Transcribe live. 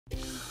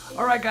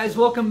All right guys,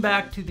 welcome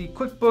back to the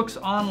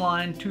QuickBooks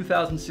Online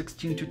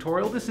 2016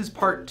 tutorial. This is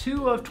part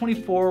 2 of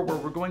 24 where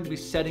we're going to be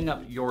setting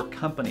up your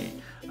company.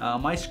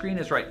 My screen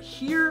is right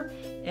here,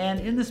 and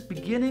in this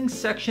beginning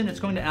section it's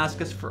going to ask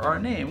us for our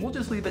name. We'll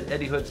just leave it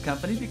Eddie Hood's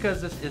Company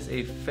because this is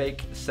a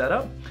fake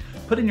setup.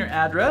 Put in your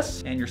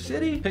address and your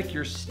city, pick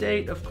your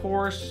state of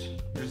course,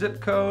 your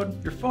zip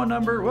code, your phone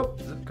number, whoop,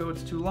 zip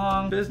code's too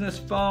long, business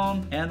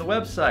phone, and the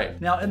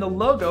website. Now in the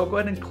logo, go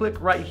ahead and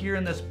click right here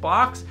in this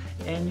box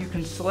and you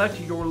can select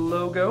your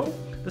logo.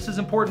 This is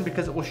important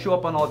because it will show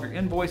up on all of your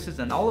invoices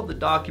and all of the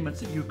documents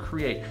that you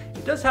create.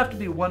 It does have to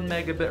be 1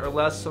 megabit or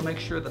less, so make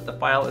sure that the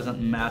file isn't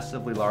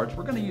massively large.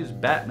 We're going to use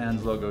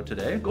Batman's logo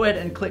today. Go ahead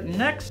and click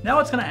next. Now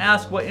it's going to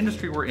ask what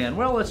industry we're in.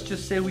 Well, let's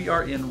just say we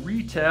are in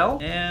retail,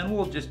 and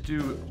we'll just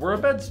do, we're a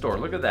bed store.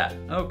 Look at that.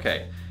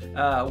 Okay.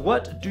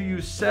 What do you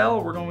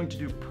sell? We're going to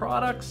do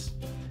products.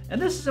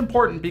 And this is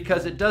important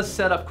because it does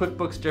set up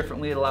QuickBooks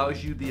differently. It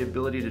allows you the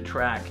ability to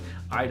track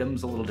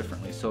items a little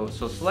differently. So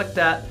select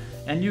that,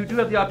 and you do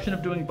have the option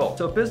of doing both.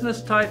 So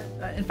business type,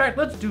 in fact,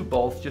 let's do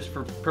both just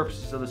for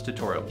purposes of this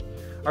tutorial.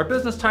 Our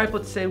business type,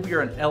 let's say we are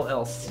an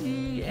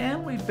LLC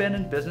and we've been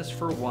in business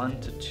for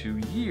 1 to 2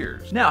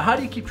 years. Now, how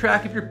do you keep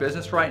track of your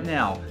business right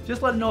now?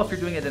 Just let it know if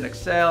you're doing it in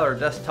Excel or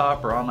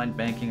desktop or online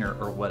banking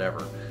or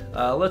whatever.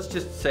 Let's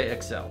just say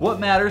Excel. What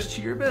matters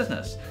to your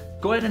business?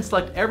 Go ahead and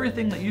select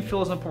everything that you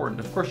feel is important.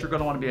 Of course, you're going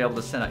to want to be able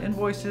to send out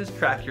invoices,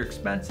 track your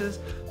expenses,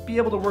 be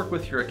able to work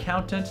with your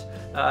accountant.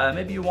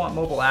 Maybe you want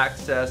mobile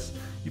access.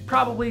 You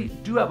probably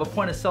do have a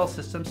point of sale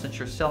system since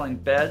you're selling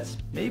beds.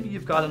 Maybe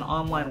you've got an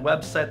online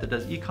website that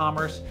does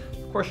e-commerce.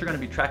 Of course, you're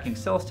going to be tracking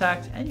sales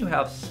tax, and you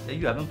have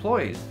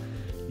employees.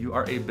 You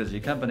are a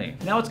busy company.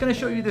 Now it's going to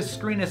show you this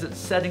screen as it's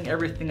setting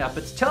everything up.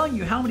 It's telling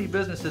you how many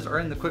businesses are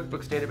in the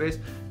QuickBooks database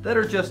that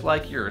are just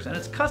like yours, and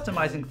it's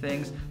customizing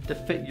things to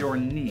fit your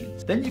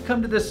needs. Then you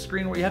come to this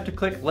screen where you have to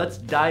click Let's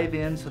Dive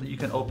In so that you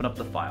can open up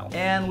the file.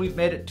 And we've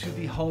made it to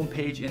the home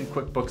page in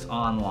QuickBooks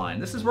Online.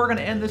 This is where we're going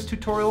to end this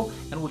tutorial,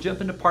 and we'll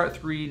jump into part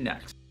 3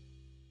 next.